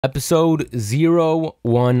Episode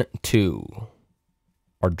 012.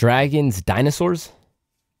 Are dragons dinosaurs?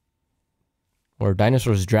 Or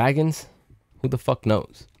dinosaurs dragons? Who the fuck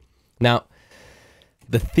knows? Now,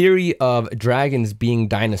 the theory of dragons being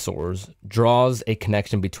dinosaurs draws a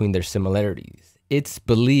connection between their similarities. It's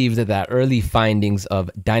believed that early findings of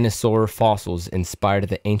dinosaur fossils inspired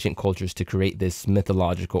the ancient cultures to create this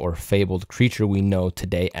mythological or fabled creature we know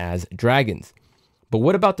today as dragons. But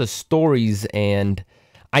what about the stories and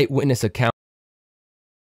eyewitness accounts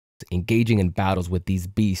engaging in battles with these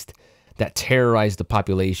beasts that terrorized the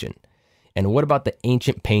population? And what about the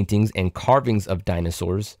ancient paintings and carvings of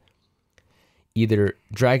dinosaurs? Either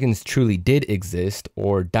dragons truly did exist,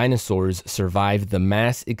 or dinosaurs survived the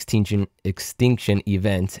mass extinction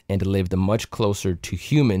event and lived much closer to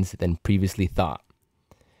humans than previously thought.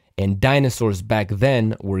 And dinosaurs back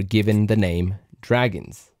then were given the name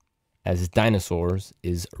dragons, as dinosaurs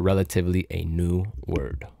is relatively a new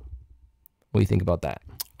word. What do you think about that?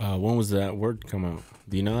 When was that word come out?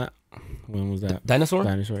 Do you know that? When was that? Dinosaur?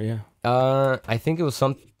 Dinosaur, yeah. I think it was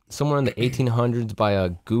somewhere in the 1800s by a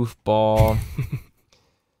goofball.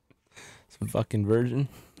 Some fucking virgin.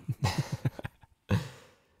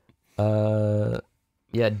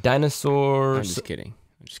 Yeah, dinosaurs. I'm just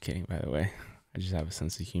kidding. By the way, I just have a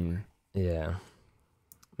sense of humor. Yeah.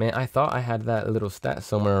 Man, I thought I had that little stat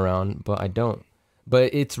somewhere around, but I don't.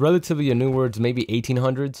 But it's relatively a new word, maybe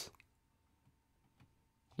 1800s.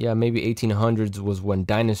 Yeah, maybe 1800s was when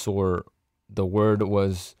dinosaur, the word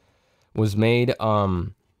was made.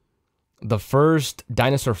 The first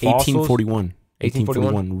dinosaur fossils.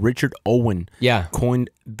 1841. Richard Owen coined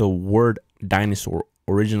the word dinosaur,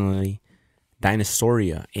 originally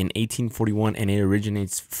Dinosauria, in 1841, and it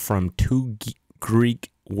originates from two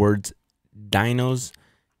Greek words, dinos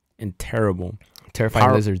and terrifying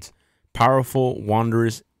lizards. Powerful,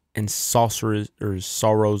 wanderers, and sorcerers or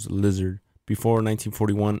sorrows lizard. Before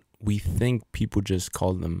 1941, we think people just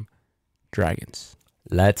called them dragons.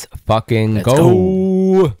 Let's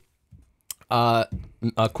go. A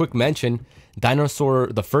quick mention,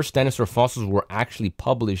 the first dinosaur fossils were actually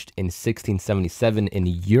published in 1677 in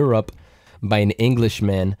Europe by an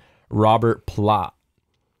Englishman, Robert Plot.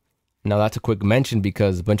 Now, that's a quick mention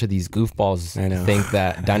because a bunch of these goofballs think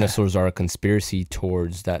that dinosaurs are a conspiracy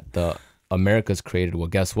towards that the America's created. Well,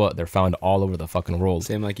 guess what? They're found all over the fucking world.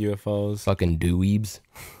 Same like UFOs. Fucking dweebs.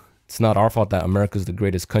 It's not our fault that America's the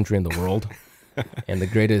greatest country in the world and the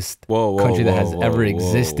greatest country that has ever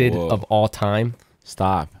existed of all time.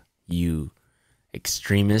 Stop, you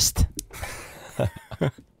extremist.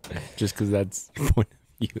 Just because that's point of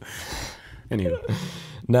view. Anyway.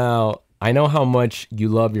 Now, I know how much you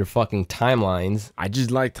love your fucking timelines. I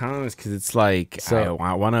just like timelines because it's like,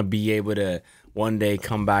 I want to be able to one day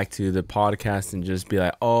come back to the podcast and just be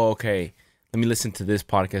like, oh, okay, let me listen to this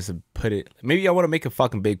podcast and put it. Maybe I want to make a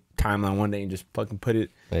fucking big timeline one day and just fucking put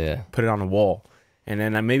it on the wall. And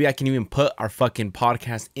then maybe I can even put our fucking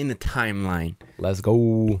podcast in the timeline. Let's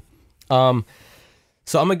go. So I'm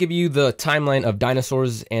going to give you the timeline of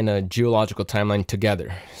dinosaurs and a geological timeline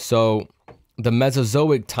together. So the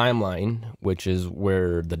Mesozoic timeline, which is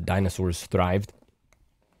where the dinosaurs thrived,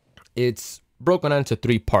 it's broken down into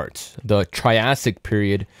three parts. The Triassic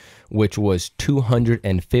Period, which was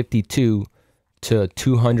 252 to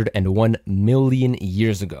 201 million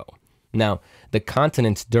years ago. Now, the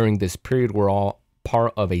continents during this period were all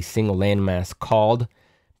part of a single landmass called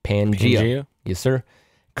Pangea. Yes, sir.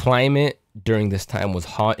 Climate during this time was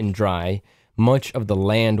hot and dry. Much of the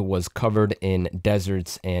land was covered in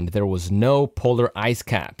deserts, and there was no polar ice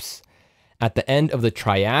caps. At the end of the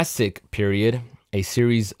Triassic Period, a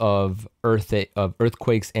series of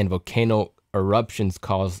earthquakes and volcano eruptions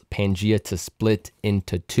caused Pangea to split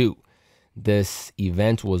into two. This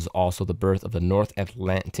event was also the birth of the North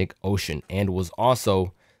Atlantic Ocean and was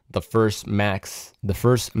also the first mass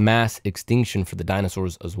extinction for the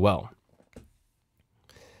dinosaurs as well.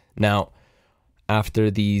 Now,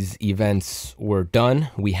 after these events were done,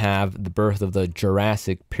 we have the birth of the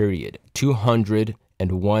Jurassic Period,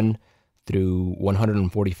 201 through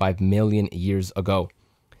 145 million years ago.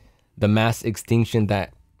 The mass extinction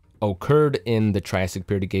that occurred in the Triassic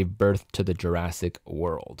Period gave birth to the Jurassic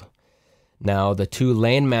world. Now, the two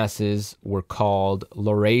land masses were called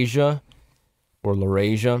Laurasia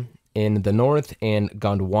in the north and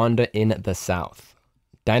Gondwana in the south.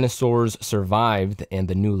 Dinosaurs survived, and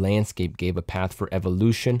the new landscape gave a path for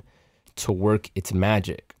evolution to work its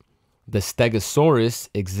magic. The Stegosaurus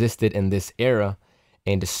existed in this era,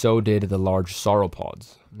 and so did the large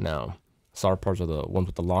sauropods. Now, sauropods are the ones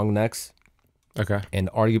with the long necks. Okay. And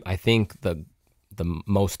I think the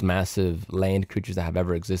most massive land creatures that have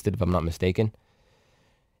ever existed, if I'm not mistaken.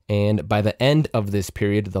 And by the end of this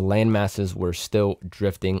period, the land masses were still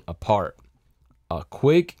drifting apart. A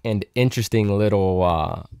quick and interesting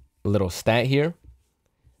little stat here.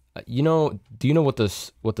 Do you know what the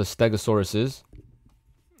Stegosaurus is?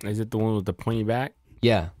 Is it the one with the pointy back?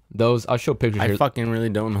 Yeah, those. I'll show pictures here. I fucking really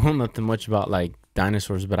don't know nothing much about like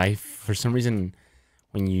dinosaurs, but for some reason,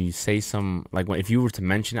 when you say some like if you were to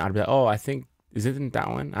mention it, I'd be like, oh, I think is it in that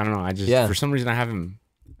one? I don't know. I just for some reason I've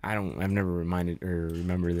never reminded or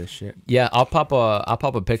remember this shit. Yeah, I'll pop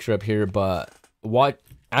a picture up here, but real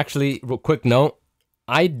quick note,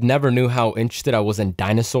 I never knew how interested I was in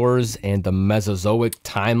dinosaurs and the Mesozoic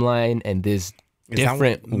timeline and this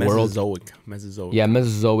different world. Mesozoic. Yeah,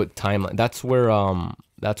 Mesozoic timeline. That's where all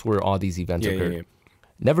these events occurred. Yeah.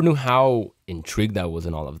 Never knew how intrigued I was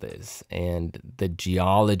in all of this and the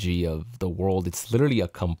geology of the world. It's literally a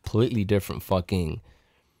completely different fucking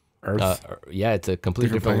Earth. Yeah, it's a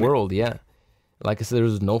completely different world. Yeah, like I said,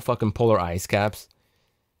 there's no fucking polar ice caps,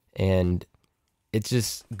 and it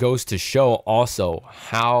just goes to show also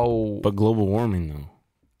how. But global warming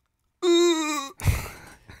though.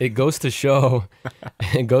 It goes to show.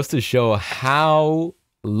 It goes to show how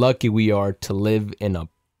lucky we are to live in a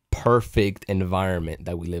perfect environment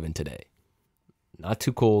that we live in today. Not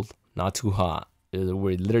too cold, not too hot.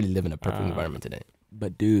 We literally live in a perfect environment today.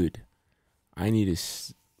 But dude, I'm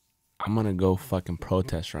gonna go fucking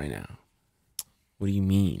protest right now. What do you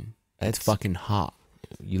mean? It's fucking hot.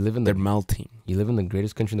 They're melting. You live in the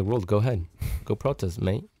greatest country in the world. Go ahead. Go protest,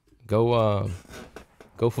 mate. Go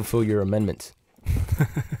fulfill your amendments.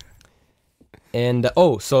 And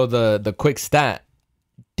so the quick stat.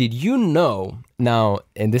 Did you know now,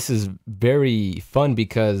 and this is very fun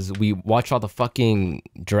because we watch all the fucking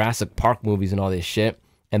Jurassic Park movies and all this shit,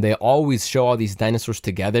 and they always show all these dinosaurs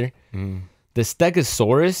together. The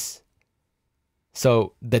Stegosaurus,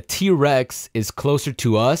 so the T-Rex is closer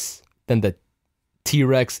to us than the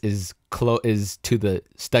T-Rex is to the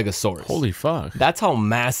Stegosaurus. Holy fuck. That's how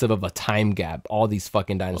massive of a time gap all these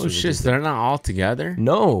fucking dinosaurs are. Oh shit, they're not all together?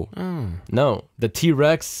 No. No. The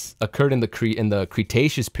T-Rex occurred in the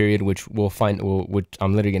Cretaceous period, which which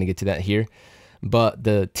I'm literally going to get to that here. But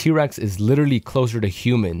the T-Rex is literally closer to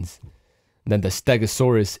humans than the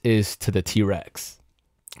Stegosaurus is to the T-Rex.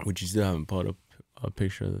 Which you still haven't put up a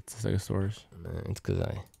picture of the Stegosaurus? It's because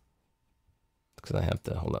I have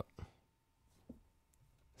to hold up.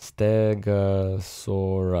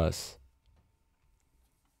 Stegosaurus.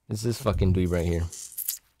 It's this fucking dude right here.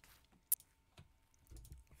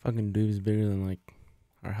 Fucking dude is bigger than like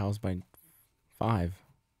our house by 5.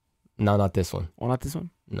 No, not this one. Oh, not this one?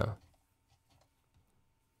 No.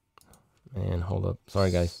 Man, hold up. Sorry,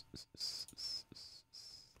 guys.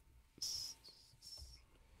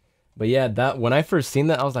 But yeah, that when I first seen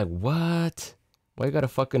that, I was like, what? Why you gotta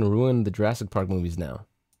fucking ruin the Jurassic Park movies now?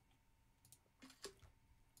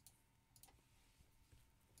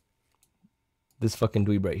 This fucking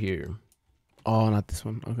dweeb right here. Oh, not this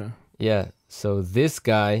one. Okay. Yeah. So this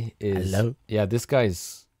guy is. Hello? Yeah, this guy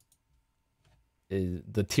is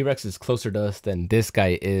the T-Rex is closer to us than this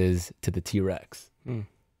guy is to the T-Rex.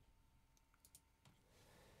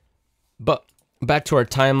 But back to our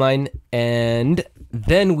timeline, and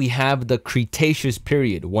then we have the Cretaceous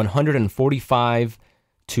period, 145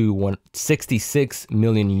 to 166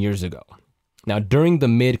 million years ago. Now, during the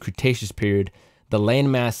mid-Cretaceous period, the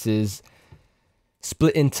land masses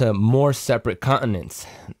split into more separate continents.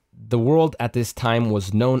 The world at this time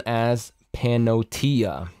was known as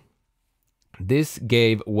Pannotia. This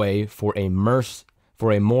gave way for a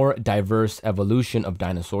more diverse evolution of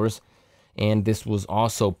dinosaurs, and this was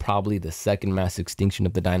also probably the second mass extinction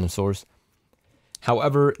of the dinosaurs.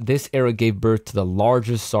 However, this era gave birth to the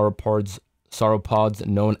largest sauropods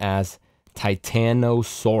known as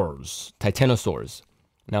titanosaurs.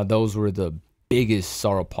 Now, those were the biggest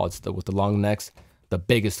sauropods with the long necks. The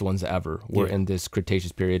biggest ones ever were in this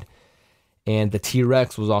Cretaceous period. And the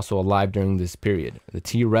T-Rex was also alive during this period. The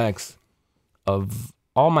T-Rex, of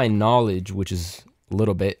all my knowledge, which is a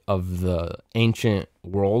little bit of the ancient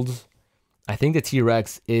worlds, I think the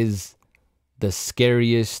T-Rex is the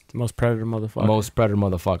scariest, most predator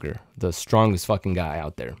motherfucker, the strongest fucking guy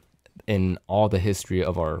out there in all the history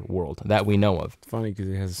of our world that we know of. It's funny because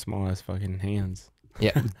it has small ass fucking hands.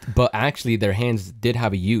 Yeah, but actually their hands did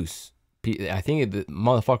have a use. I think the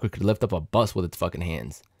motherfucker could lift up a bus with its fucking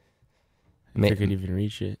hands. If it could even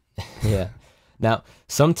reach it. Yeah. Now,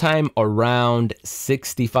 sometime around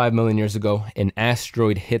 65 million years ago, an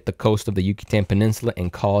asteroid hit the coast of the Yucatan Peninsula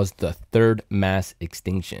and caused the third mass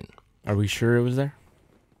extinction. Are we sure it was there?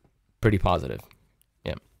 Pretty positive.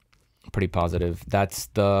 Yeah. Pretty positive. That's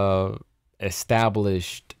the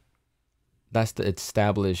established That's the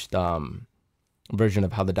established version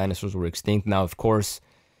of how the dinosaurs were extinct. Now, of course,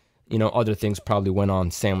 other things probably went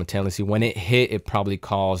on simultaneously. When it hit, it probably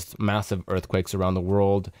caused massive earthquakes around the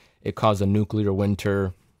world. It caused a nuclear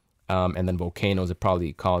winter, and then volcanoes. It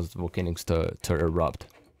probably caused volcanoes to erupt.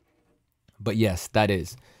 But yes, that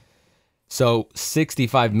is. So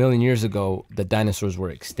 65 million years ago, the dinosaurs were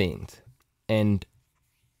extinct. And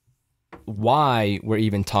why we're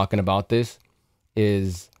even talking about this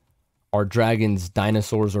is, are dragons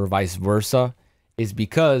dinosaurs or vice versa, is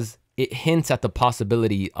because it hints at the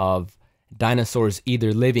possibility of dinosaurs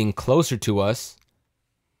either living closer to us,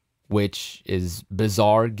 which is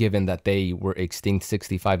bizarre given that they were extinct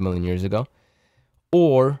 65 million years ago,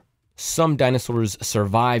 or some dinosaurs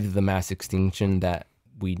survived the mass extinction that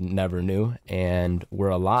we never knew and were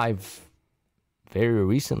alive very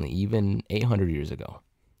recently, even 800 years ago.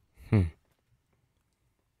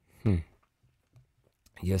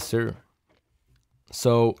 Yes, sir.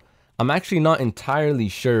 So I'm actually not entirely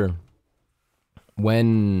sure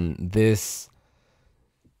when this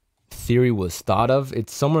theory was thought of.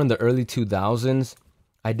 It's somewhere in the early 2000s.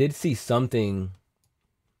 I did see something.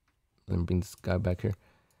 Let me bring this guy back here.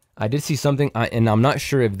 I did see something, and I'm not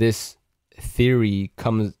sure if this theory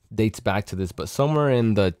dates back to this, but somewhere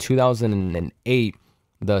in the 2008,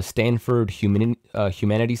 the Stanford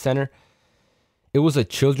Humanities Center, it was a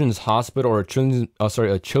children's hospital or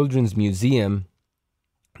a children's museum.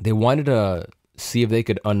 They wanted to see if they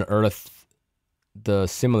could unearth the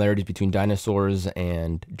similarities between dinosaurs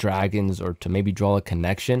and dragons, or to maybe draw a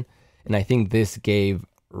connection. And I think this gave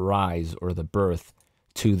rise, or the birth,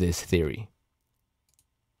 to this theory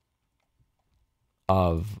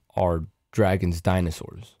of our dragons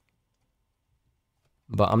dinosaurs.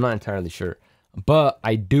 But I'm not entirely sure. But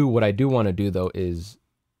what I do want to do though is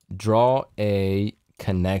draw a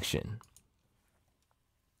connection.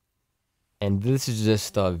 And this is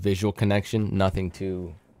just a visual connection, nothing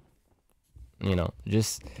to,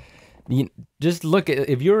 just look at,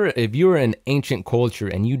 if you're an ancient culture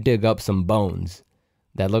and you dig up some bones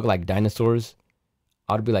that look like dinosaurs,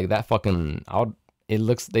 I'd be like,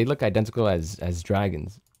 they look identical as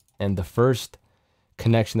dragons. And the first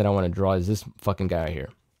connection that I want to draw is this fucking guy right here.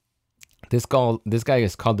 This guy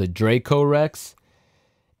is called the Draco Rex,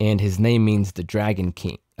 and his name means the Dragon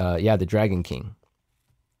King. The Dragon King.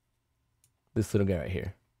 This little guy right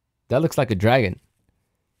here. That looks like a dragon.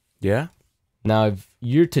 Yeah. Now, if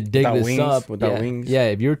you're to dig this wings, up, without wings. Yeah,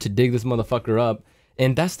 if you're to dig this motherfucker up,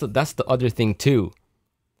 and that's the other thing too.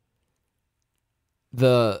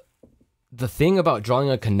 The thing about drawing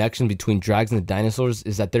a connection between dragons and dinosaurs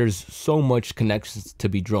is that there's so much connections to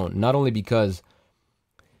be drawn. Not only because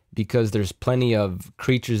there's plenty of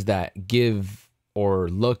creatures that give or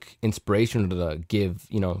look inspirational to give,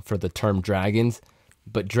 for the term dragons,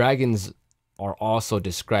 but dragons are also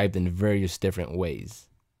described in various different ways.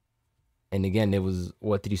 And again, it was,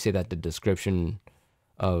 what did you say that the description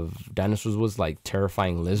of dinosaurs was? Like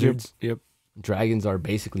terrifying lizards? Yep. Dragons are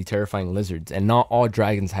basically terrifying lizards, and not all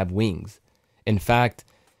dragons have wings. In fact,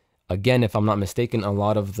 again, if I'm not mistaken, a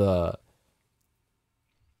lot of the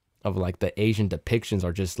Asian depictions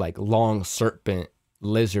are just like long serpent,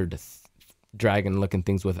 lizard, dragon looking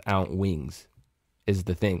things without wings is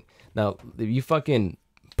the thing. Now, if you fucking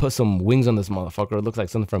put some wings on this motherfucker, it looks like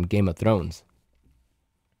something from Game of Thrones.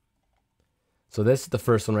 So this is the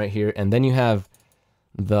first one right here. And then you have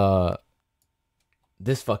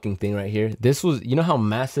this fucking thing right here. This was, how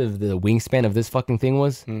massive the wingspan of this fucking thing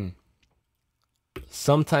was?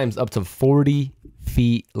 Sometimes up to 40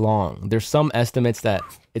 feet long. There's some estimates that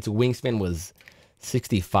its wingspan was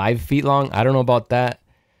 65 feet long. I don't know about that,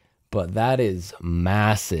 but that is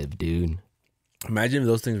massive, dude. Imagine if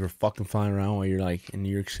those things were fucking flying around while you're like in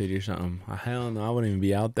New York City or something. Hell no, I wouldn't even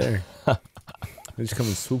be out there. They just come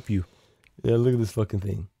and swoop you. Yeah, look at this fucking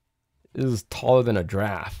thing. It was taller than a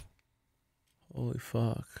giraffe. Holy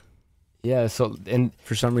fuck. Yeah, so, and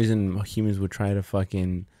for some reason humans would try to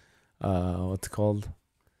fucking what's it called?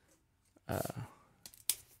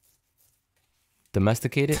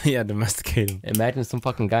 Domesticate it? Yeah, domesticate them. Imagine some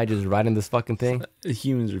fucking guy just riding this fucking thing.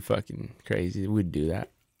 Humans are fucking crazy. We'd do that.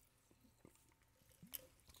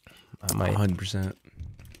 I might. 100%.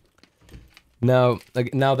 Now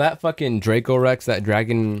that fucking Draco Rex, that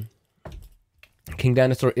Dragon King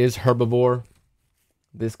dinosaur, is herbivore.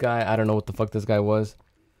 This guy, I don't know what the fuck this guy was.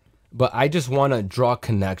 But I just want to draw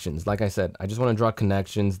connections. Like I said, I just want to draw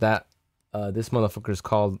connections. That this motherfucker is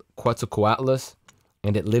called Quetzalcoatlus,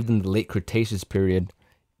 and it lived in the late Cretaceous period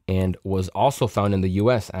and was also found in the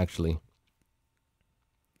U.S., actually.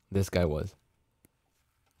 This guy was.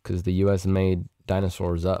 Because the U.S. made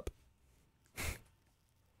dinosaurs up.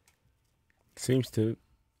 Seems to.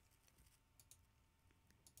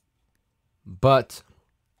 But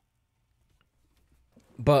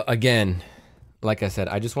again, like I said,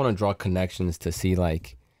 I just want to draw connections to see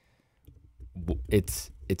like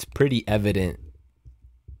it's pretty evident.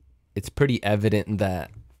 It's pretty evident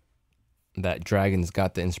that dragons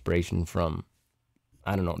got the inspiration from,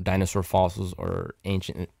 I don't know, dinosaur fossils or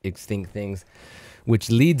ancient extinct things,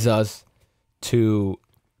 which leads us to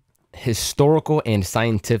historical and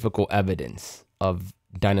scientific evidence of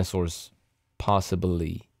dinosaurs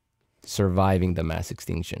possibly surviving the mass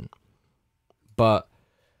extinction. But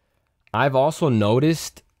I've also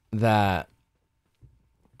noticed that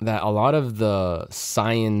a lot of the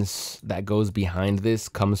science that goes behind this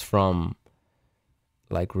comes from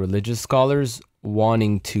like religious scholars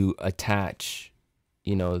wanting to attach,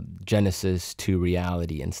 you know, Genesis to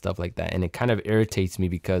reality and stuff like that. And it kind of irritates me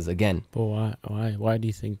because, again... But why do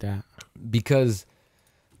you think that? Because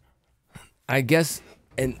I guess,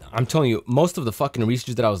 and I'm telling you, most of the fucking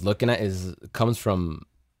research that I was looking at comes from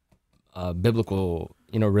biblical,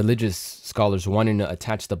 you know, religious scholars wanting to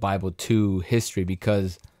attach the Bible to history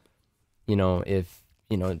because, you know, if,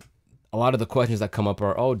 you know, a lot of the questions that come up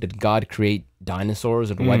are, oh, did God create dinosaurs?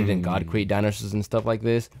 Or why didn't God create dinosaurs and stuff like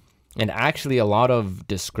this? And actually, a lot of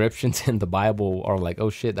descriptions in the Bible are like, oh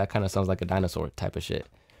shit, that kind of sounds like a dinosaur type of shit.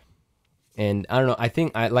 And I don't know, I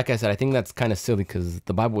think, like I said, I think that's kind of silly because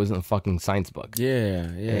the Bible isn't a fucking science book. Yeah.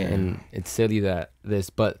 And it's silly that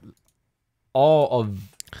but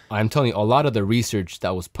I'm telling you, a lot of the research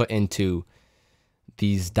that was put into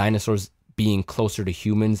these dinosaurs being closer to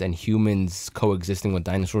humans and humans coexisting with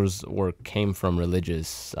dinosaurs came from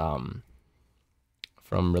religious,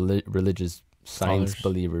 religious science Scholars.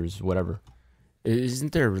 believers, whatever.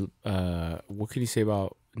 Isn't there, what can you say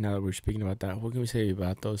about, now that we're speaking about that, what can we say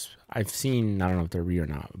about those? I've seen, I don't know if they're real or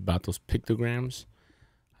not, about those pictograms.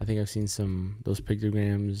 I think I've seen those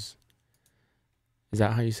pictograms. Is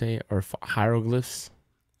that how you say it? Or hieroglyphs?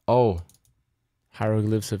 Oh.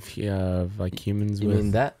 Hieroglyphs of like humans You with...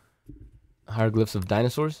 mean that? Hieroglyphs of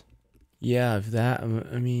dinosaurs? Yeah, if that, I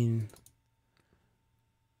mean...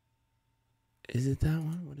 Is it that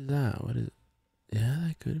one? What is that? What is it? Yeah,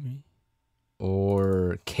 that could be.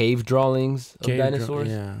 Or cave drawings of dinosaurs?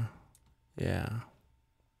 Yeah.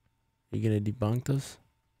 You gonna debunk those?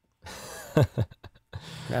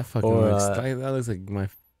 That fucking that looks like my...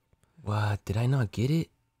 What? Did I not get it?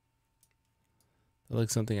 That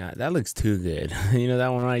looks that looks too good. You know, that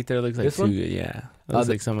one right there looks like This too one? good. Yeah. That looks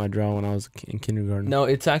like something I draw when I was in kindergarten. No,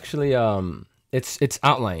 it's actually it's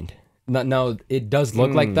outlined. Now it does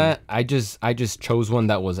look like that. I just chose one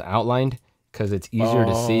that was outlined because it's easier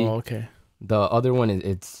to see. Okay. The other one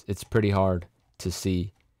it's pretty hard to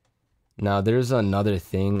see. Now there's another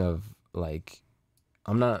thing of like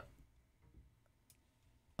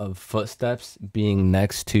of footsteps being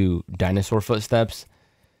next to dinosaur footsteps,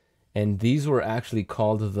 and these were actually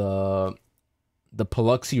called the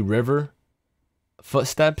Paluxy River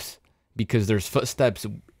footsteps because there's footsteps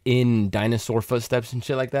in dinosaur footsteps and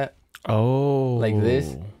shit like that. Oh, like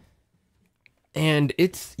this. And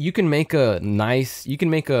you can make a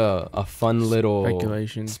fun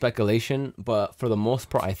little speculation, but for the most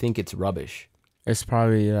part, I think it's rubbish. It's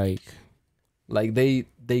probably like they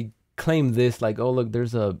claim this, like, oh look,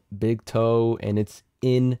 there's a big toe, and it's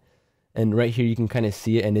in, and right here you can kind of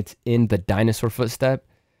see it, and it's in the dinosaur footstep,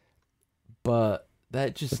 but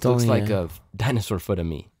that just looks like a dinosaur foot to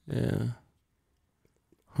me. Yeah.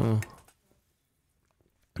 Huh.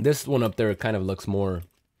 This one up there kind of looks more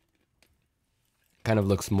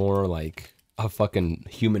like a fucking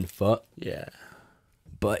human foot. Yeah.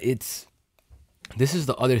 But this is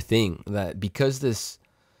the other thing, that because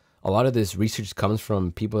a lot of this research comes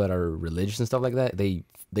from people that are religious and stuff like that, they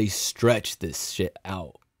stretch this shit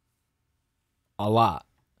out a lot.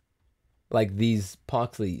 Like these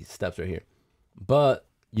Paluxy steps right here. But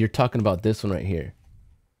you're talking about this one right here.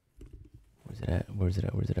 Where's it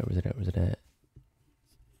at?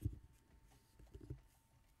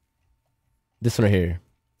 This one right here,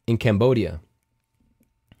 in Cambodia,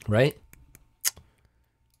 right?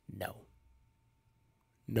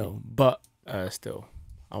 No, but still,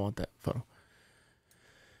 I want that photo.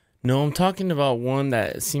 No, I'm talking about one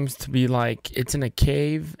that seems to be like it's in a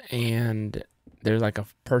cave and there's like a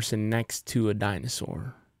person next to a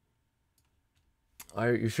dinosaur.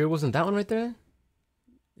 Are you sure it wasn't that one right there?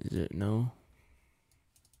 Is it? No.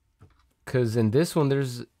 Because in this one,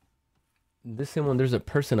 there's a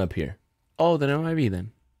person up here. Oh, then it might be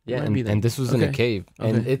then. Yeah, and this was in a cave. Okay.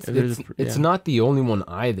 And it's not the only one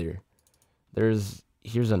either.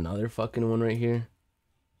 Here's another fucking one right here.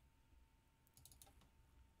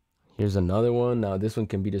 Here's another one. Now this one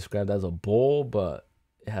can be described as a bull, but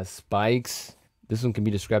it has spikes. This one can be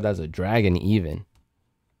described as a dragon even.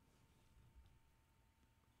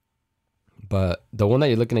 But the one that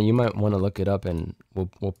you're looking at, you might want to look it up, and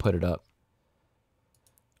we'll put it up.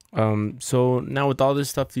 So now with all this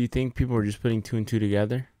stuff, do you think people are just putting two and two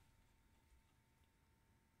together?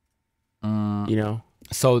 You know?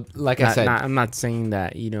 So like I said, I'm not saying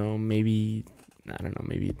that, you know, maybe, I don't know,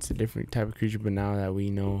 maybe it's a different type of creature, but now that we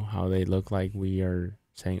know how they look like, we are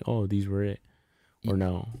saying, oh, these were it. Or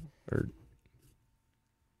no. Or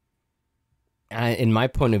in my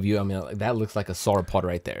point of view, I mean, that looks like a sauropod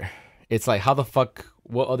right there. It's like, how the fuck,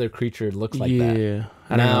 what other creature looks like that? Yeah,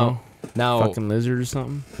 I don't know. Now, fucking lizard or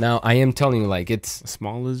something? Now, I am telling you, like, it's... a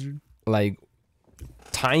small lizard? Like,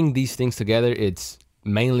 tying these things together, it's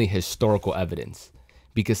mainly historical evidence.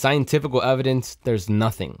 Because scientific evidence, there's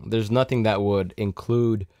nothing. There's nothing that would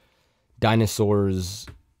include dinosaurs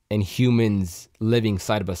and humans living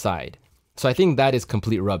side by side. So I think that is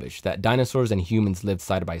complete rubbish, that dinosaurs and humans lived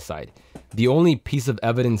side by side. The only piece of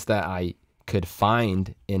evidence that I could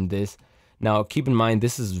find in this... Now, keep in mind,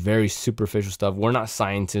 this is very superficial stuff. We're not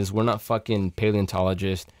scientists. We're not fucking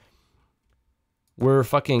paleontologists. We're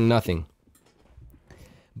fucking nothing.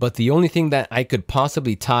 But the only thing that I could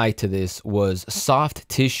possibly tie to this was soft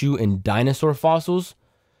tissue in dinosaur fossils,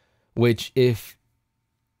 which, if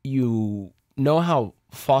you know how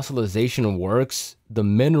fossilization works, the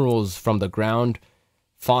minerals from the ground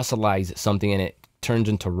fossilize something and it turns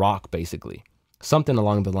into rock, basically. Something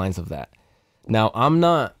along the lines of that. Now,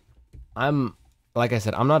 like I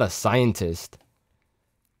said, I'm not a scientist,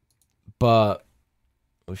 but,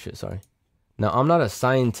 oh shit, sorry. Now, I'm not a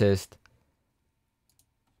scientist,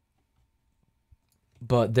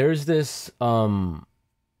 but there's this, here,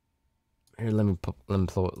 let me pull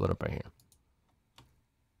it up right here.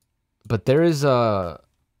 But there is a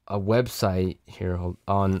website here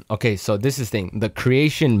on, okay, so this is the thing, the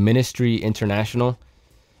Creation Ministry International.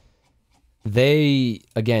 They,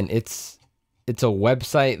 again, it's a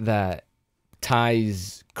website that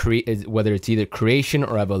ties whether it's either creation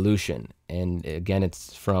or evolution, and again,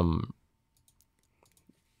 it's from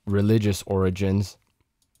religious origins,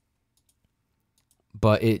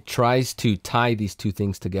 but it tries to tie these two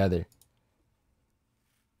things together.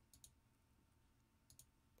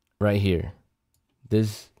 Right here,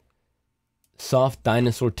 this soft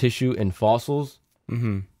dinosaur tissue and fossils,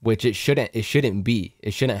 which it shouldn't be.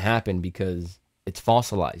 It shouldn't happen because it's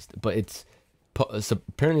fossilized, but it's... So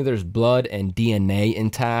apparently there's blood and DNA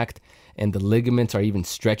intact, and the ligaments are even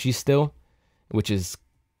stretchy still, which is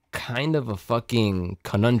kind of a fucking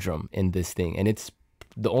conundrum in this thing. And it's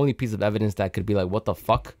the only piece of evidence that could be like, what the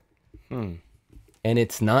fuck? And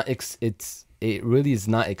it's not, it really is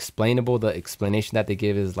not explainable. The explanation that they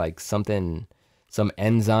give is like some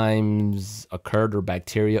enzymes occurred or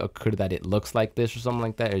bacteria occurred that it looks like this or something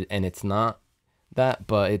like that. And it's not that,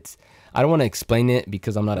 but I don't want to explain it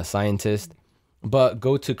because I'm not a scientist. But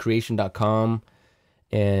go to creation.com,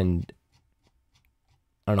 and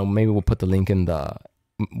I don't know, maybe we'll put the link in the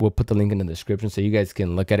description so you guys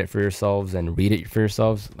can look at it for yourselves and read it for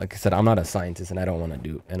yourselves. Like I said, I'm not a scientist and I don't want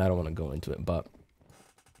to go into it, but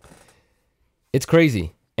it's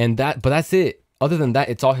crazy. But that's it. Other than that,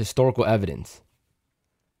 it's all historical evidence.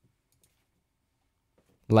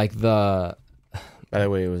 Like by the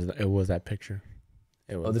way, it was that picture.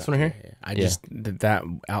 This one here? Yeah. Just that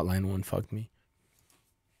outline one fucked me.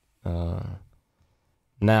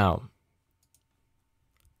 Now,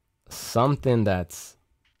 something that's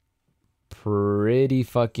pretty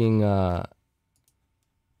fucking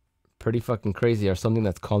crazy are something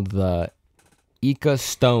that's called the Ica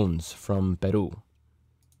stones from Peru.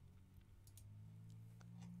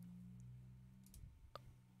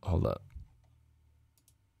 Hold up.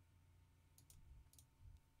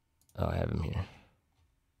 Oh, I have them here.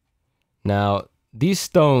 Now, these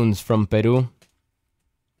stones from Peru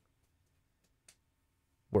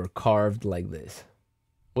were carved like this.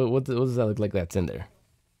 What does that look like that's in there?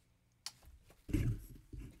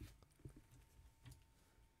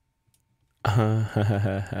 Oh,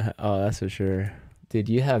 that's for sure. Dude,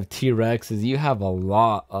 you have T-Rexes. You have a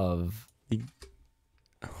lot of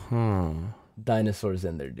dinosaurs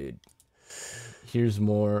in there, dude. Here's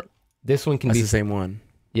more. This one can be... That's the same one.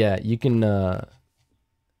 Yeah, you can... sorry,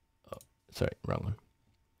 wrong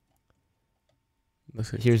one.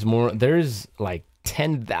 Here's more. There's like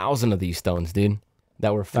 10,000 of these stones, dude,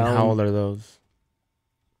 that were found. And how old are those?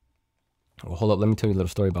 Well, hold up. Let me tell you a little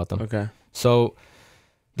story about them. Okay. So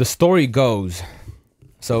the story goes,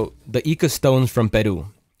 so the Ica stones from Peru,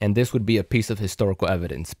 and this would be a piece of historical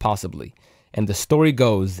evidence, possibly. And the story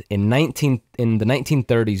goes, in the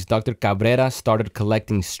 1930s, Dr. Cabrera started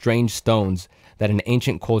collecting strange stones that an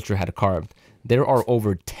ancient culture had carved. There are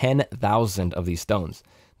over 10,000 of these stones.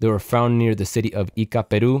 They were found near the city of Ica,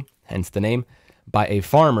 Peru, hence the name, by a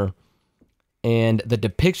farmer. And the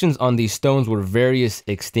depictions on these stones were various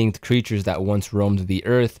extinct creatures that once roamed the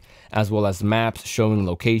earth, as well as maps showing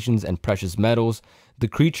locations and precious metals. The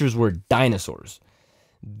creatures were dinosaurs.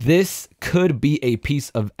 This could be a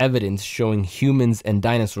piece of evidence showing humans and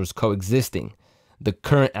dinosaurs coexisting. The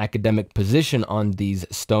current academic position on these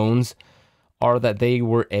stones are that they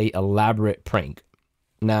were an elaborate prank.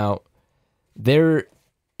 Now, there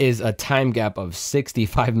is a time gap of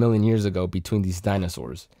 65 million years ago between these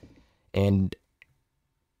dinosaurs. And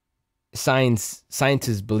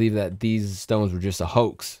scientists believe that these stones were just a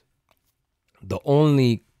hoax. The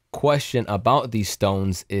only question about these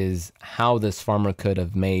stones is how this farmer could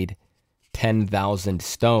have made 10,000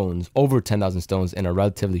 stones, over 10,000 stones in a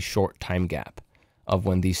relatively short time gap of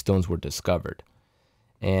when these stones were discovered.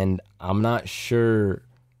 And I'm not sure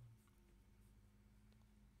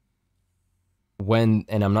when,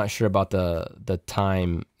 and I'm not sure about the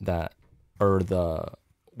time that, or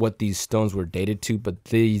what these stones were dated to, but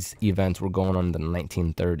these events were going on in the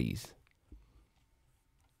 1930s.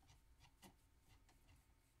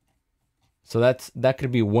 So that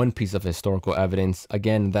could be one piece of historical evidence.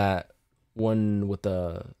 Again, that one with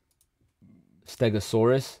the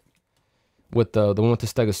Stegosaurus, with the one with the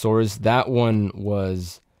Stegosaurus, that one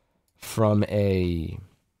was from a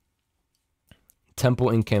temple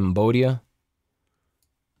in Cambodia,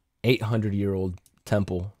 800-year-old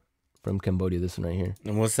temple from Cambodia. This one right here.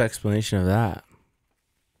 And what's the explanation of that?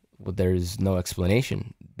 Well, there's no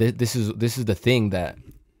explanation. This is the thing, that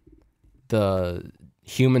the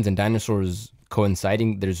humans and dinosaurs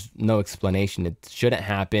coinciding, there's no explanation. It shouldn't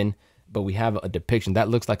happen, but we have a depiction that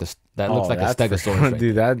looks like a Stegosaurus. Right,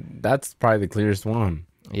 dude, that's probably the clearest one.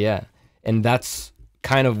 Yeah, and that's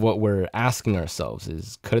kind of what we're asking ourselves: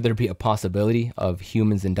 is could there be a possibility of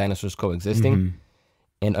humans and dinosaurs coexisting? Mm-hmm.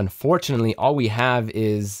 And unfortunately, all we have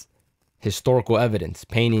is historical evidence,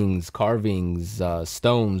 paintings, carvings,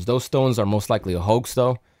 stones. Those stones are most likely a hoax,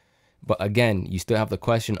 though. But again, you still have the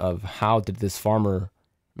question of how did this farmer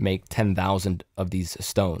make 10,000 of these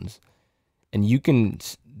stones? And you can,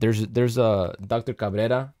 there's a Dr.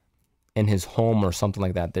 Cabrera in his home or something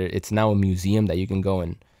like that. It's now a museum that you can go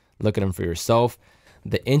and look at them for yourself.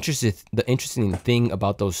 The interesting thing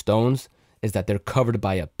about those stones is that they're covered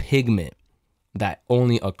by a pigment that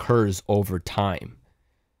only occurs over time.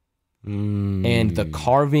 And the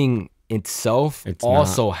carving itself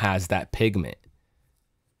also has that pigment.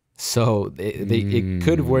 So it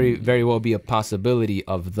could very well be a possibility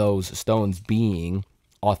of those stones being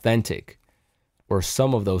authentic, or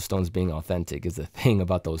some of those stones being authentic is the thing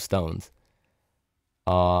about those stones.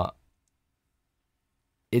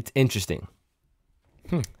 It's interesting.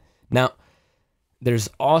 Now, there's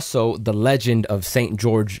also the legend of St.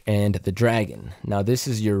 George and the Dragon. Now, this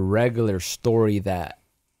is your regular story that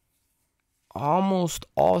almost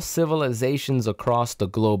all civilizations across the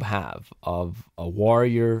globe have, of a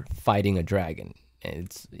warrior fighting a dragon.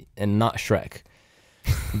 And not Shrek.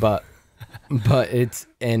 But it's,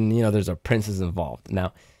 and there's a princess involved.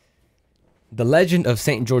 Now, the legend of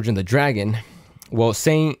St. George and the Dragon, well,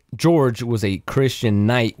 St. George was a Christian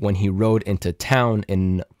knight when he rode into a town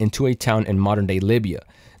in modern day Libya.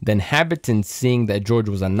 The inhabitants, seeing that George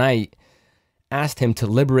was a knight, asked him to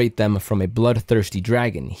liberate them from a bloodthirsty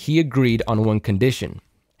dragon. He agreed on one condition.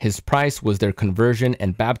 His price was their conversion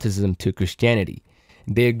and baptism to Christianity.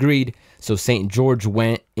 They agreed, so St. George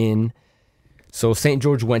went to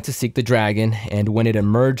seek the dragon, and when it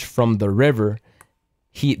emerged from the river,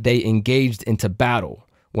 they engaged into battle.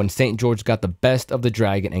 When St. George got the best of the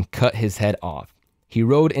dragon and cut his head off, he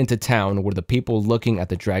rode into town, where the people looking at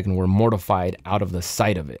the dragon were mortified out of the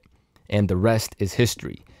sight of it. And the rest is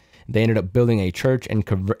history. They ended up building a church and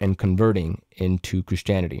converting into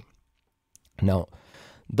Christianity. Now,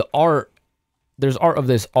 there's art of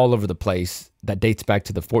this all over the place that dates back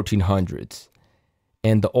to the 1400s.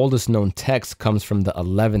 And the oldest known text comes from the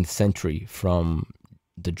 11th century from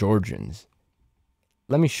the Georgians.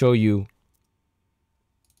 Let me show you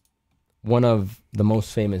one of the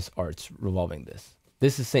most famous arts revolving this.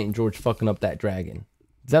 This is St. George fucking up that dragon.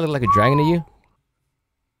 Does that look like a dragon to you?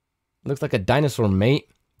 Looks like a dinosaur, mate.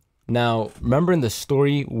 Now, remember in the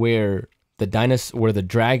story where the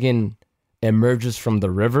dragon emerges from the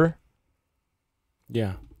river?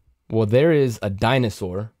 Yeah. Well, there is a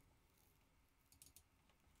dinosaur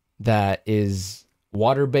that is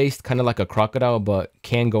water-based, kind of like a crocodile, but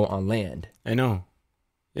can go on land. I know.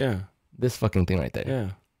 Yeah. This fucking thing right there. Yeah.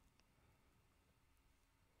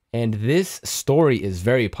 And this story is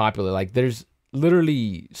very popular. Like, there's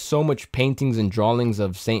literally so much paintings and drawings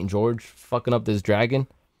of St. George fucking up this dragon.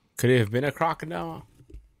 Could it have been a crocodile?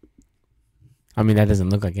 I mean, that doesn't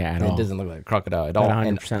look like it at all. It doesn't look like a crocodile at all.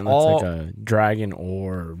 100% looks like a dragon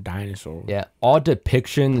or dinosaur. Yeah, all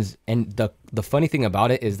depictions. And the funny thing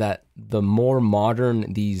about it is that the more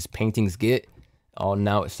modern these paintings get,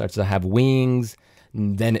 now it starts to have wings.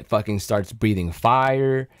 And then it fucking starts breathing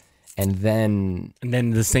fire. And then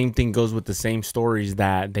the same thing goes with the same stories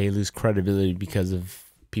that they lose credibility because of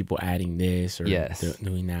people adding this or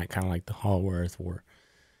doing that, kind of like the Hollow Earth or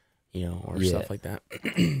stuff like that.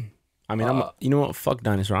 I mean, you know what? Fuck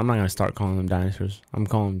dinosaur. I'm not gonna start calling them dinosaurs. I'm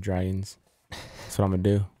calling them dragons. That's what I'm gonna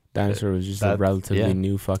do. Dinosaur was just a relatively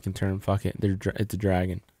new fucking term. Fuck it. It's a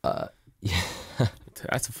dragon. Yeah,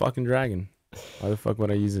 that's a fucking dragon. Why the fuck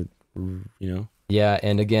would I use it? Yeah,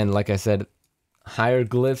 and again, like I said,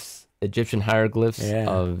 hieroglyphs, Egyptian hieroglyphs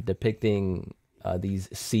of depicting these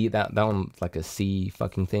sea. That one's like a sea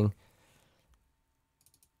fucking thing.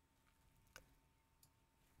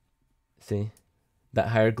 See, that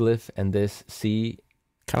hieroglyph and this sea,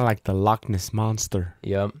 kind of like the Loch Ness monster.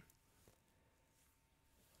 Yep.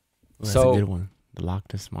 That's a good one. The Loch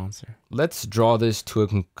Ness monster. Let's draw this to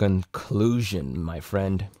a conclusion, my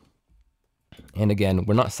friend. And again,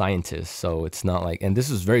 we're not scientists, so it's not like, and this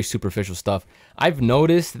is very superficial stuff. I've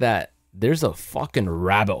noticed that there's a fucking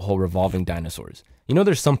rabbit hole revolving dinosaurs. You know,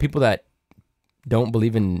 there's some people that don't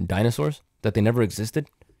believe in dinosaurs, that they never existed,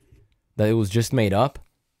 that it was just made up.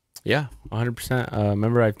 Yeah, 100%.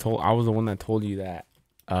 Remember, I was the one that told you that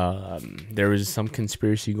there was some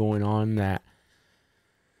conspiracy going on that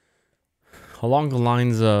along the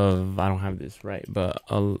lines of, I don't have this right, but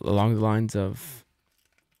along the lines of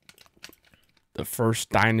the first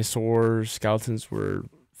dinosaur skeletons were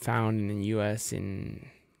found in the U.S. in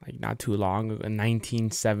like not too long ago,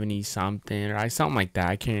 1970 something or something like that.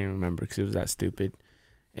 I can't even remember because it was that stupid.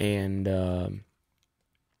 And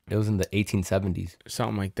it was in the 1870s,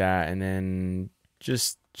 something like that. And then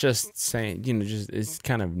just saying, it's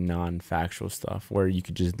kind of non-factual stuff where you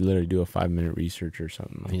could just literally do a 5-minute research or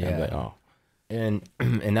something like that. Like, oh, and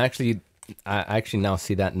actually, I actually now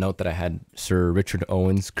see that note that I had Sir Richard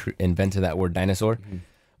Owens invented that word dinosaur. Mm-hmm.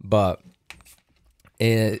 But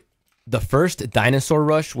the first dinosaur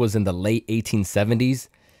rush was in the late 1870s,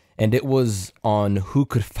 and it was on who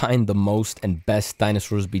could find the most and best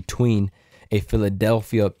dinosaurs between a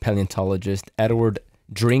Philadelphia paleontologist, Edward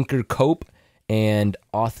Drinker Cope, and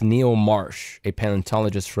Othniel Marsh, a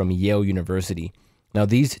paleontologist from Yale University. Now,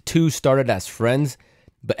 these two started as friends,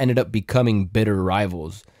 but ended up becoming bitter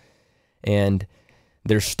rivals. And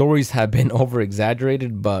their stories have been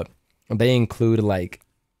over-exaggerated, but they include like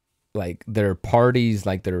their parties,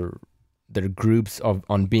 like their groups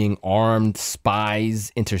on being armed,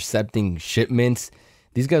 spies, intercepting shipments.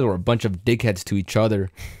 These guys were a bunch of dickheads to each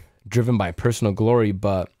other, driven by personal glory,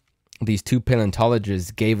 but these two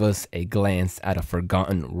paleontologists gave us a glance at a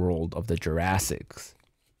forgotten world of the Jurassics.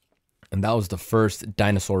 And that was the first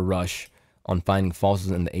dinosaur rush on finding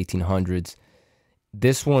fossils in the 1800s.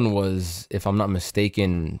 This one was, if I'm not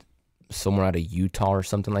mistaken, somewhere out of Utah or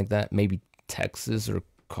something like that. Maybe Texas or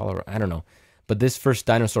Colorado. I don't know. But this first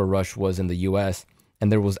dinosaur rush was in the U.S.,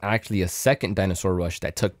 and there was actually a second dinosaur rush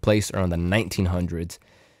that took place around the 1900s,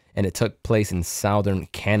 and it took place in southern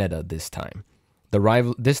Canada this time.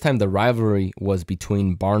 This time the rivalry was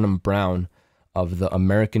between Barnum Brown of the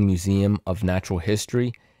American Museum of Natural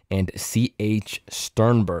History and C.H.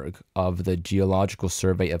 Sternberg of the Geological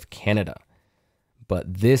Survey of Canada.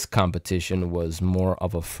 But this competition was more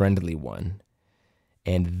of a friendly one.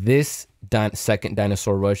 And this second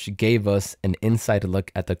dinosaur rush gave us an inside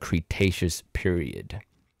look at the Cretaceous period.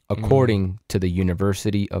 According to the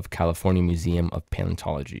University of California Museum of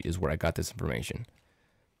Paleontology is where I got this information.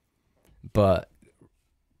 But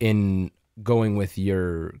in going with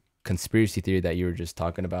your conspiracy theory that you were just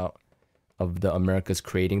talking about of the Americas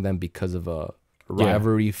creating them because of a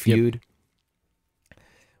rivalry feud,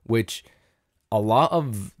 which a lot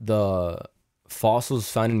of the fossils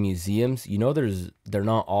found in museums, they're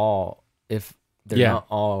not all not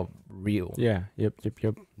all real. Yeah. Yep.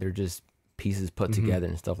 They're just pieces put together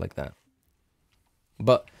and stuff like that.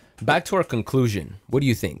 But back to our conclusion. What do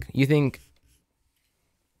you think? You think?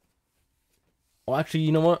 Well, actually,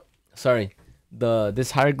 you know what? Sorry. This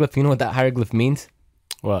hieroglyph. You know what that hieroglyph means?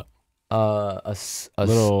 What? A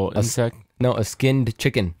little insect. No, a skinned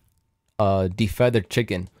chicken, defeathered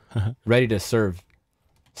chicken, ready to serve.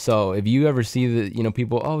 So if you ever see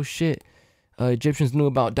people, oh shit, Egyptians knew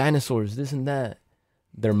about dinosaurs, this and that,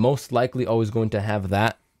 they're most likely always going to have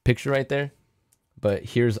that picture right there. But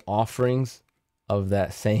here's offerings of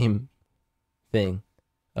that same thing,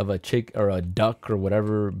 of a chick or a duck or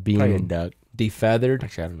whatever being Probably a duck. defeathered.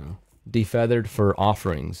 Actually, I don't know. Defeathered for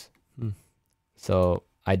offerings. So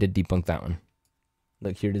I did debunk that one.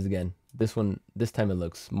 Look, here it is again. This one, this time it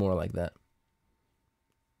looks more like that.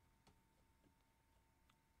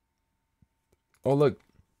 Oh, look.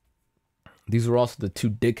 These were also the two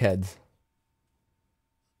dickheads.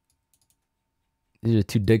 These are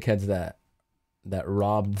two dickheads that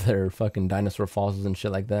robbed their fucking dinosaur fossils and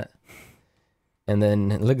shit like that. And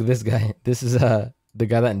then look at this guy. This is the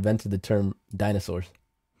guy that invented the term dinosaurs.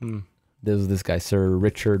 This was this guy, Sir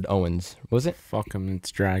Richard Owens. Was it? Fuck him.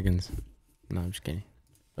 It's dragons. No, I'm just kidding.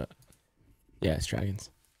 But yeah, it's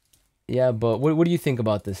dragons. Yeah, but what do you think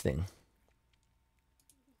about this thing?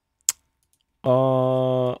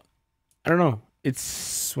 I don't know.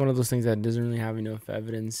 It's one of those things that doesn't really have enough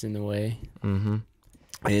evidence in a way. Mm-hmm.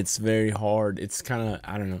 It's very hard. It's kind of,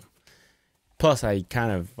 I don't know. Plus, I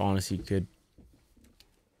kind of honestly could.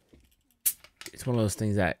 It's one of those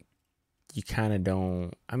things that you kind of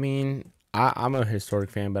don't. I mean, I'm a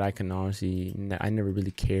historic fan, but I can honestly, I never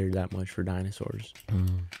really cared that much for dinosaurs.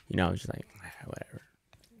 You know, I was just like, whatever.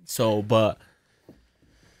 So, but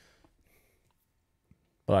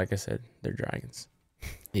like I said, they're dragons.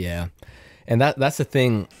 Yeah, and that's the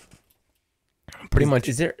thing. Pretty much.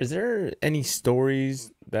 Is there any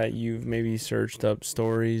stories that you've maybe searched up,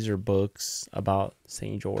 stories or books about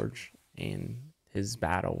St. George and his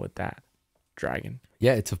battle with that dragon?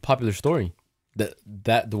 Yeah, it's a popular story.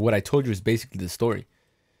 What I told you is basically the story,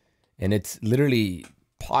 and it's literally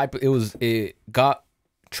it got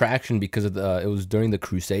traction because of it was during the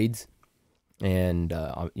Crusades, and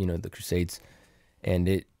the Crusades, and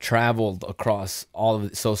it traveled across all of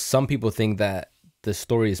it. So some people think that the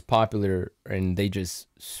story is popular and they just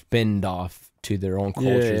spinned off to their own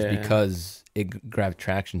cultures because it grabbed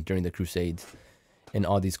traction during the Crusades and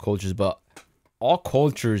all these cultures. But all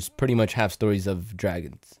cultures pretty much have stories of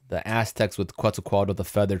dragons. The Aztecs with Quetzalcoatl, the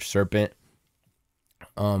feathered serpent.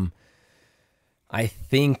 I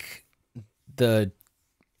think the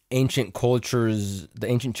ancient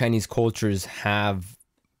Chinese cultures have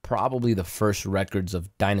probably the first records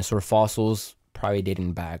of dinosaur fossils, probably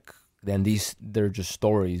dating back. Then they're just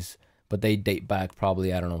stories, but they date back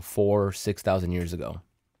probably, I don't know, 4,000 or 6,000 years ago.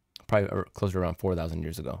 Probably closer around 4,000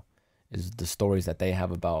 years ago is the stories that they have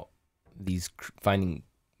about these finding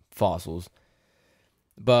fossils.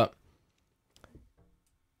 But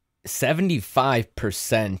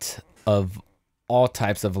 75% of all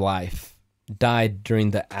types of life died during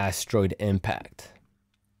the asteroid impact.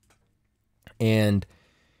 And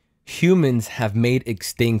humans have made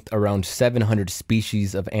extinct around 700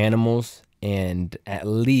 species of animals and at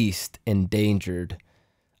least endangered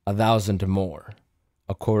 1,000 more,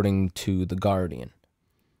 according to The Guardian.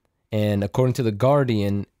 And according to The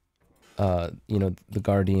Guardian, The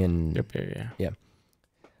Guardian... Yeah.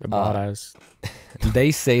 About us.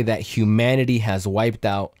 They say that humanity has wiped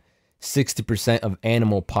out 60% of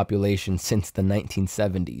animal population since the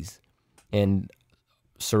 1970s. And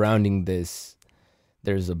surrounding this,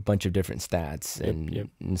 there's a bunch of different stats, and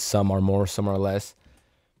some are more, some are less.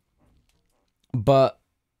 But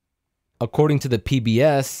according to the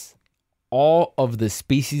PBS, all of the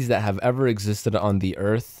species that have ever existed on the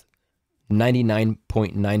Earth,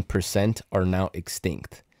 99.9% are now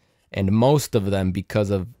extinct. And most of them because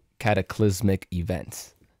of cataclysmic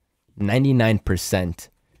events.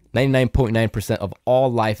 99.9% of all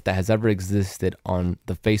life that has ever existed on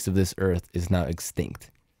the face of this Earth is now extinct.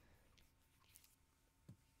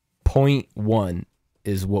 0.1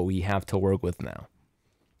 is what we have to work with now.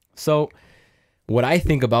 So what I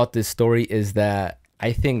think about this story is that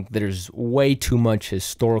I think there's way too much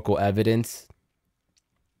historical evidence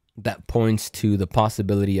that points to the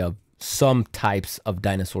possibility of some types of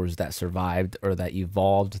dinosaurs that survived or that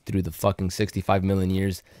evolved through the fucking 65 million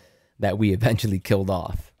years that we eventually killed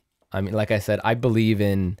off. I mean, like I said, I believe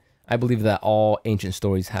that all ancient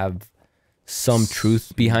stories have some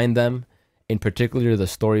truth behind them. In particular, the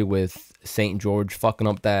story with St. George fucking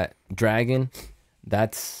up that dragon.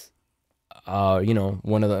 That's,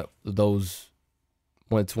 one of those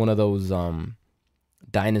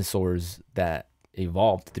dinosaurs that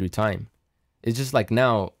evolved through time. It's just like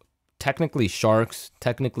now, technically sharks,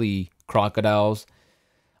 technically crocodiles.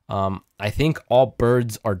 I think all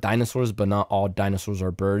birds are dinosaurs, but not all dinosaurs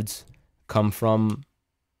are birds.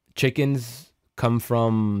 Chickens come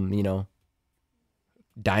from,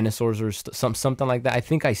 dinosaurs or something like that. I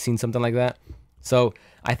think I seen something like that. So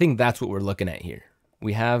I think that's what we're looking at here.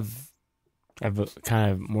 We have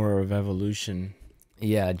kind of more of evolution.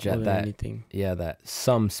 Yeah, that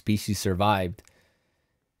some species survived.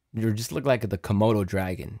 You just look like the Komodo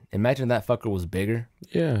dragon. Imagine that fucker was bigger.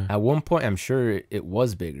 Yeah. At one point, I'm sure it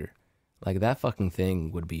was bigger. Like, that fucking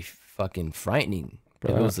thing would be fucking frightening.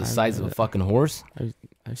 Bro, if it was the size of a fucking horse.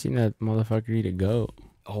 I've seen that motherfucker eat a goat.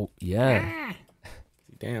 Oh, yeah.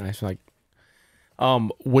 Damn, that's like...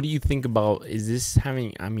 what do you think about... Is this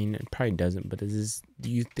having... I mean, it probably doesn't, but is this...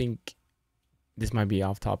 Do you think... This might be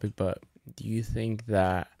off topic, but do you think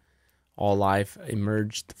that all life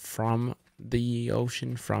emerged from the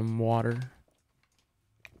ocean, from water?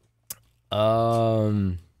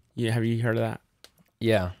 Yeah, have you heard of that?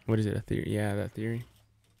 Yeah. What is it? A theory? Yeah, that theory.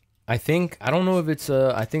 I don't know if it's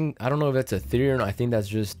a theory or not. I think that's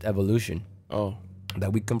just evolution. Oh.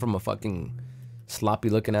 That we come from a fucking sloppy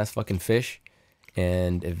looking ass fucking fish,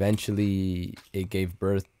 and eventually it gave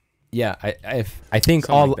birth. Yeah, I think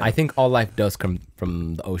all life does come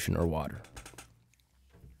from the ocean or water.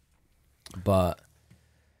 But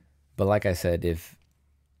like I said,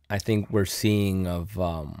 I think we're seeing of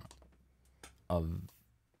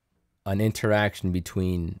an interaction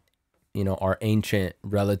between, our ancient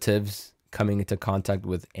relatives coming into contact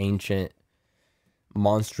with ancient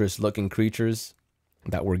monstrous looking creatures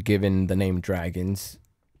that were given the name dragons,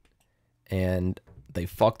 and they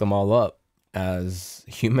fucked them all up, as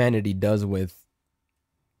humanity does with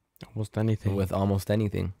almost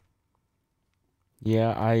anything.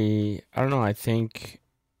 Yeah, I don't know. I think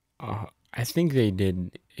they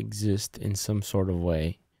did exist in some sort of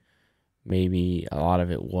way. Maybe a lot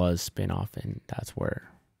of it was spin-off, and that's where,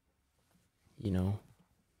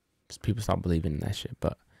 people stop believing in that shit.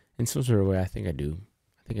 But in some sort of way, I think I do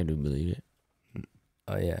believe it.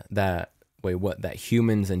 Oh yeah, that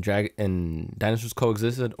humans and dinosaurs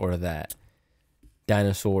coexisted, or that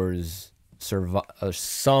dinosaurs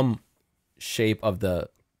some shape of the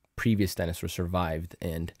previous dinosaur survived,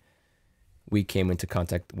 and we came into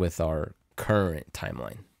contact with our current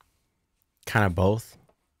timeline. Kind of both.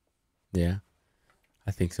 Yeah,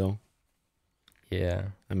 I think so. Yeah,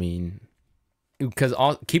 I mean, because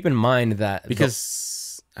keep in mind that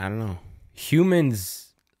I don't know,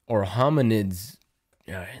 humans or hominids.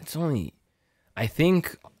 Yeah, it's only, I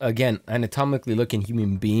think, again, anatomically looking,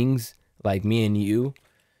 human beings like me and you,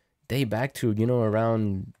 date back to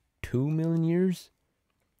around 2 million years.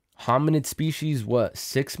 Hominid species,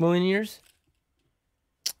 6 million years?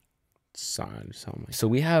 Something like so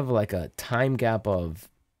we have like a time gap of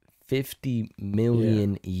 50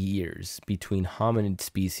 million years between hominid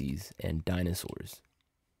species and dinosaurs.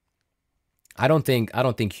 I don't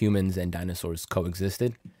think humans and dinosaurs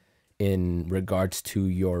coexisted in regards to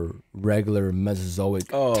your regular Mesozoic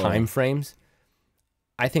time frames.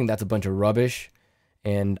 I think that's a bunch of rubbish,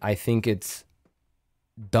 and I think it's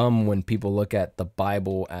dumb when people look at the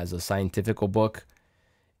Bible as a scientific book,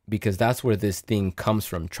 because that's where this thing comes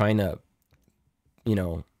from, trying to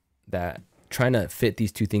fit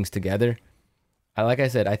these two things together. Like I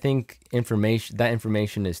said, I think that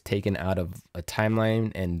information is taken out of a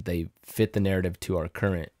timeline, and they fit the narrative to our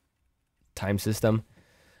current time system.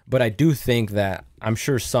 But I do think that I'm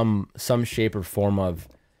sure some shape or form of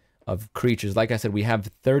creatures, like I said, we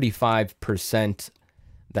have 35%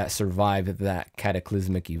 that survived that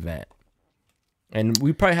cataclysmic event. And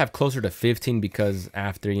we probably have closer to 15, because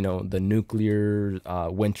after, the nuclear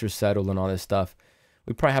winter settled and all this stuff,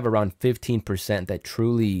 we probably have around 15% that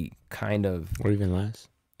truly kind of... Or even less.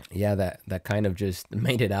 Yeah, that kind of just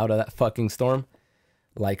made it out of that fucking storm.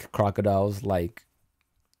 Like crocodiles, like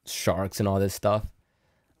sharks and all this stuff.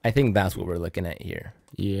 I think that's what we're looking at here.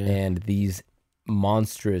 Yeah. And these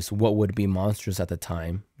monstrous, what would be monstrous at the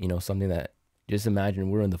time, something that... Just imagine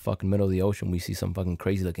we're in the fucking middle of the ocean. We see some fucking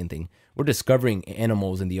crazy looking thing. We're discovering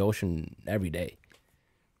animals in the ocean every day.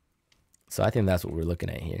 So I think that's what we're looking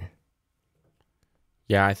at here.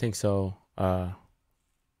 Yeah, I think so. Fuck,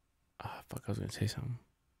 I was gonna say something.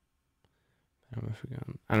 I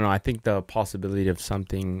don't know. I think the possibility of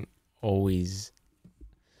something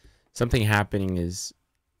happening is,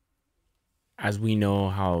 as we know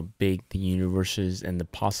how big the universe is and the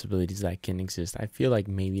possibilities that can exist, I feel like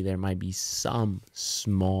maybe there might be some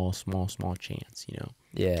small chance,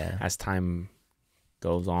 Yeah. as time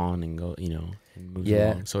goes on and and moves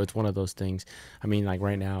along. So it's one of those things. I mean, like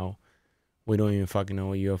right now, we don't even fucking know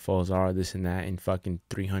what UFOs are, this and that, in fucking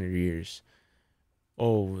 300 years.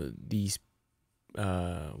 Oh, these,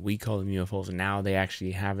 we call them UFOs, and now they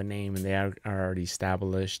actually have a name, and they are already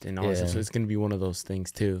established and all this stuff. So it's going to be one of those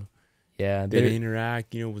things too. Yeah, they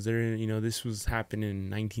interact. Was there? This was happening in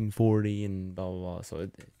 1940 and blah blah blah. So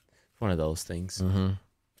it's one of those things. Mm-hmm.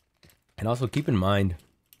 And also keep in mind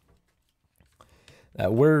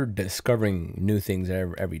that we're discovering new things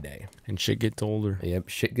every day, and shit gets older. Yep,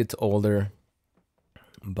 shit gets older.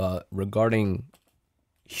 But regarding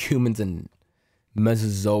humans and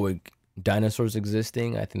Mesozoic dinosaurs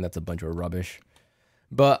existing, I think that's a bunch of rubbish.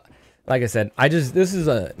 But like I said, this is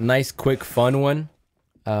a nice, quick, fun one.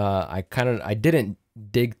 I didn't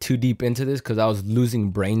dig too deep into this because I was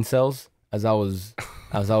losing brain cells as I was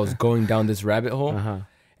going down this rabbit hole,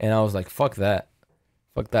 and I was like, fuck that.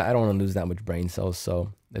 I don't want to lose that much brain cells.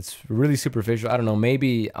 So it's really superficial. I don't know.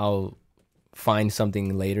 Maybe I'll find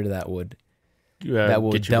something later that would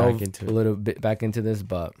delve a little bit back into this.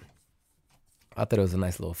 But I thought it was a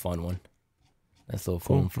nice little fun one. Nice little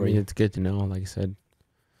fun for you. It's good to know. Like I said,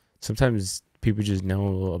 sometimes people just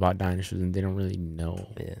know about dinosaurs and they don't really know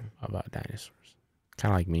about dinosaurs.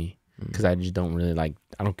 Kind of like me, because I just don't really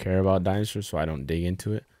I don't care about dinosaurs, so I don't dig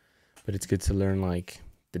into it. But it's good to learn like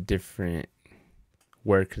the different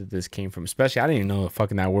where this came from. Especially, I didn't even know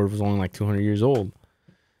that word was only like 200 years old.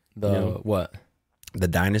 What? The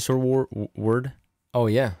dinosaur word. Oh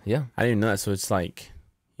yeah. I didn't know that. So it's like,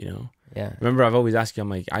 Yeah. Remember, I've always asked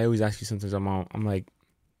you. I always ask you sometimes. I'm like,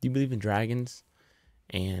 do you believe in dragons?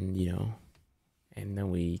 And and then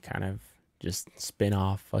we kind of just spin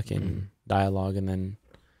off fucking dialogue,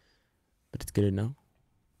 but it's good to know.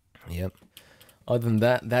 Yep. Other than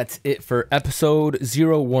that, that's it for episode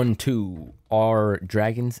 012, our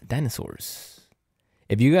Dragons Dinosaurs.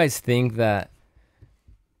 If you guys think that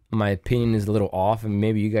my opinion is a little off and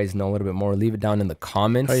maybe you guys know a little bit more, leave it down in the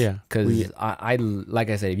comments. Oh yeah. Because I like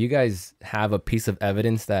I said, if you guys have a piece of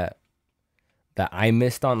evidence that I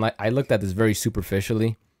missed on, like I looked at this very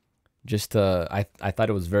superficially. I thought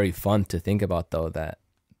it was very fun to think about, though, that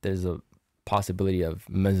there's a possibility of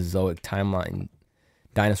Mesozoic timeline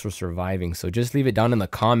dinosaurs surviving. So just leave it down in the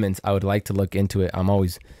comments. I would like to look into it. I'm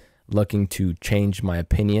always looking to change my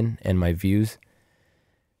opinion and my views.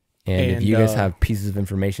 And if you guys have pieces of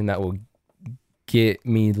information that will get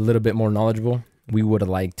me a little bit more knowledgeable, we would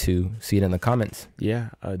like to see it in the comments. Yeah,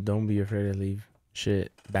 don't be afraid to leave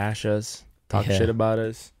shit. Bash us. Talk shit about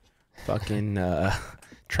us. Fucking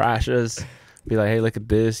trash us. Be like, hey, look at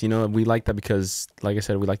this. We like that because, like I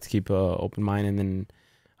said, we like to keep an open mind and then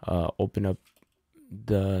open up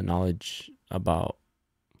the knowledge about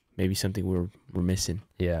maybe something we're missing.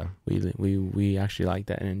 Yeah. We actually like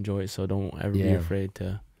that and enjoy it. So don't ever be afraid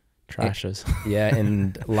to trash us. Yeah,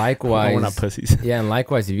 and likewise. We're not pussies. Yeah, and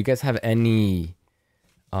likewise, if you guys have any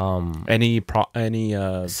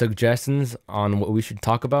suggestions on what we should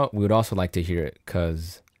talk about, we would also like to hear it,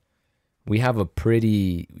 because we have a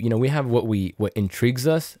pretty, we have what intrigues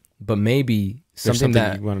us, but maybe something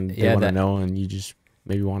that you want to know, and you just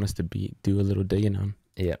maybe want us to do a little digging on.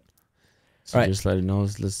 Yeah. So just let it know.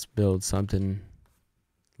 Let's build something,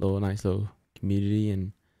 nice little community,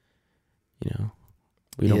 and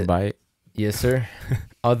we don't bite. Yes, sir.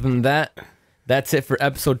 Other than that, that's it for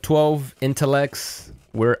episode 12. IntellX.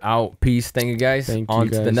 We're out. Peace. Thank you, guys. Thank you, on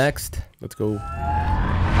guys. to the next. Let's go.